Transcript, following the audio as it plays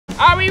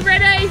Are we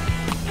ready?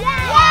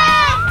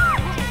 Yeah!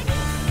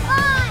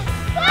 1,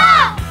 2,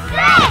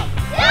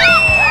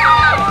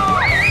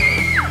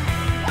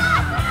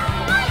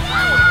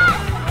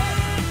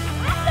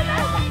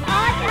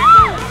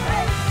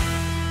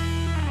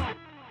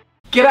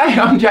 3, G'day,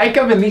 I'm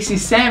Jacob and this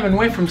is Sam and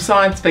we're from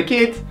Science for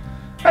Kids.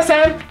 Hi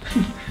Sam.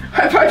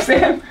 Hi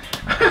Sam.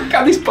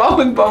 Got this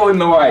bowling ball in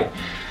the way.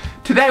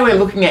 Today we're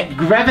looking at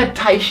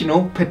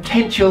gravitational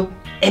potential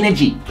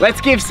energy.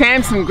 Let's give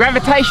Sam some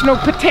gravitational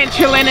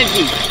potential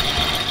energy.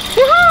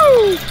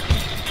 Woohoo!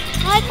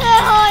 Not too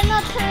hard,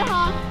 not too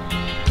hard.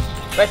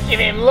 Let's give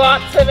him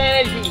lots of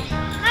energy.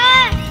 No,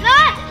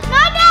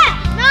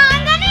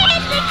 I'm gonna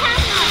hit the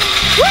camera.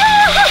 Woo!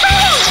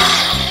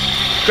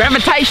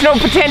 Gravitational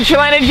potential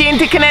energy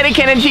into kinetic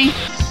energy.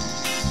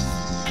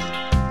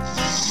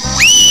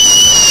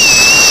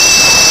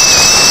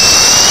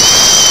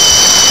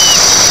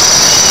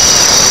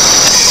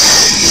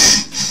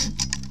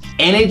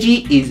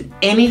 Energy is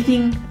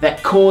anything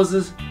that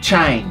causes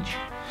change.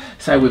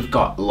 So we've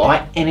got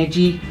light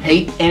energy,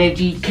 heat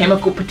energy,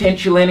 chemical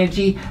potential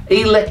energy,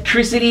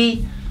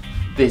 electricity.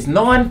 There's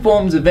 9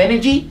 forms of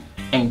energy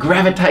and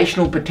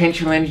gravitational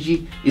potential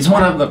energy is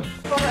one of them.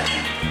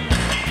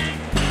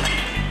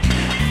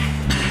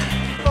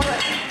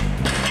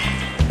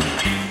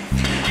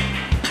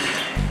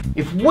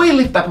 If we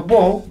lift up a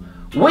ball,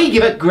 we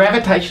give it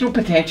gravitational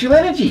potential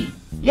energy.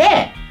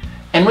 Yeah.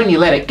 And when you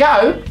let it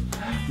go,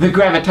 the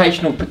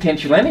gravitational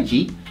potential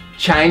energy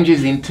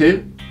changes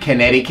into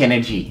kinetic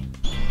energy.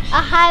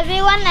 A heavy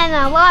one and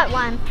a light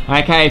one.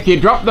 Okay, if you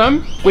drop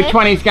them, which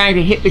one is going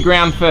to hit the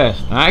ground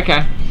first?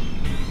 Okay.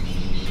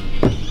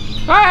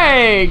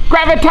 Hey,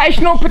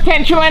 gravitational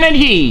potential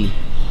energy.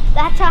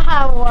 That's a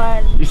hard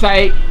one. You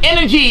say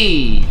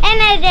energy.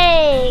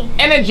 Energy.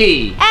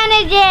 Energy.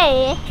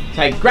 Energy.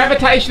 Say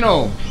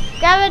gravitational.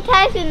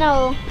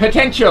 Gravitational.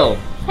 Potential.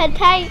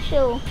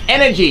 Potential.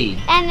 Energy.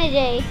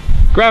 Energy.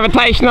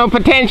 Gravitational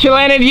potential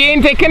energy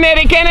into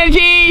kinetic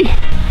energy.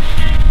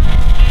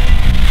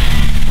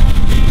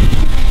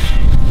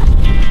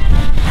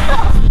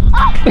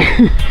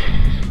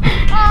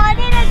 Oh, I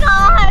didn't go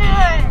over.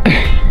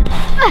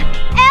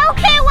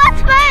 Okay,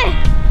 what's me?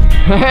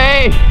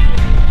 Hey!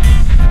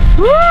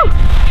 Woo!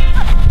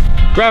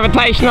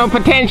 Gravitational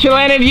potential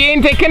energy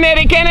into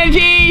kinetic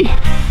energy.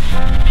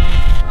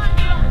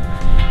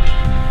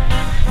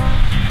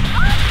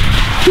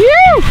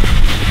 Woo!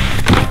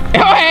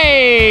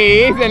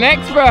 Hey! He's an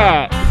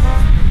expert.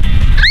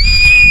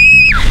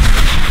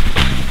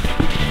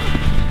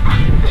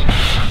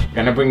 I'm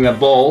gonna bring the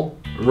ball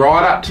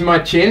right up to my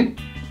chin,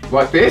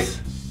 like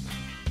this,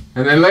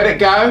 and then let it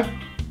go.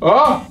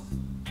 Oh!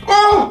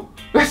 Oh!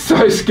 That's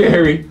so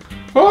scary.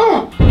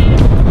 Oh!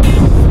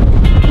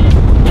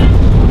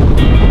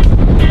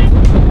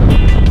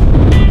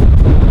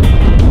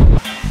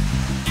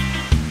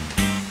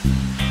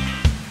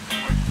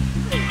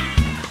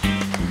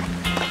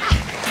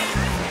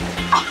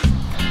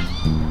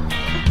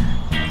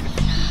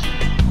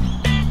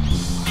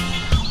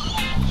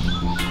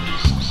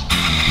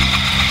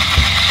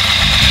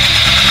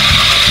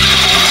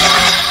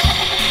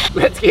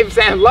 Let's give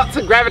Sam lots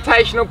of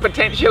gravitational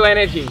potential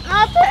energy.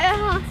 Not too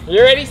hard.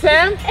 You ready,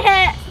 Sam?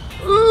 Yeah.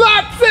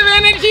 Lots of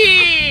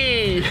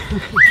energy!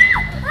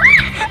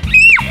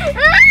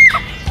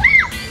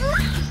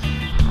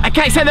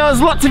 Okay, so there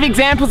was lots of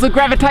examples of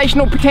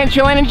gravitational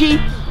potential energy.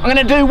 I'm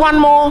gonna do one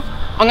more.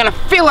 I'm gonna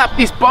fill up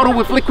this bottle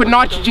with liquid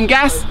nitrogen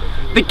gas.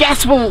 The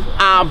gas will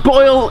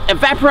boil,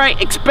 evaporate,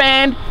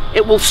 expand.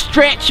 It will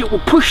stretch, it will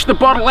push the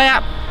bottle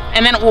out,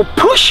 and then it will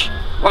push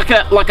like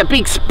a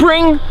big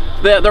spring,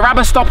 the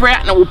rubber stopper out,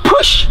 and it will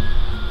push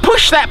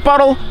that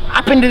bottle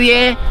up into the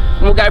air,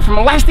 and we'll go from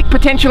elastic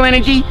potential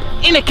energy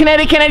into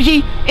kinetic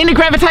energy, into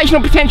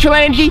gravitational potential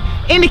energy,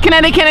 into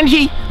kinetic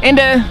energy,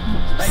 into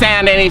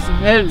sound energy.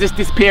 It'll just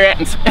disappear out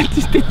and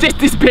just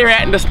disappear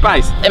out into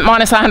space. At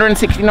minus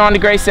 169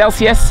 degrees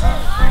Celsius,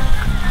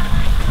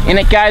 in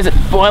it goes, it's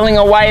boiling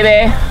away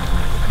there.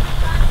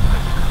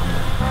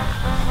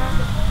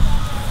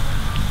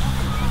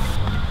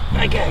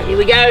 Okay, here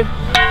we go.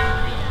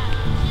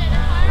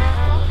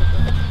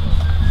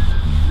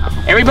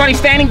 Everybody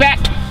standing back.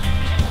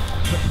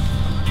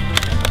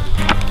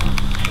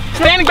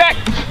 Standing back.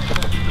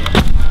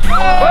 Woo!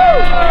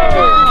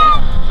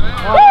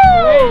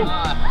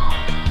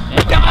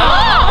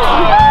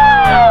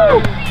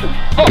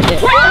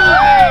 Woo!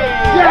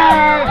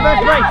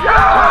 That's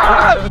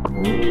right.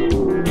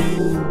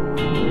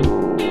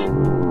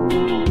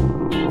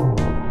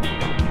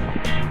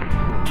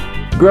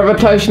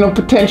 Gravitational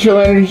potential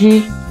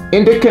energy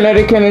into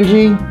kinetic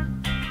energy.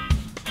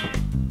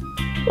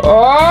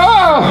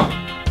 Oh!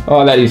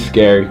 Oh, that is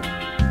scary.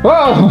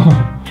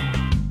 Oh!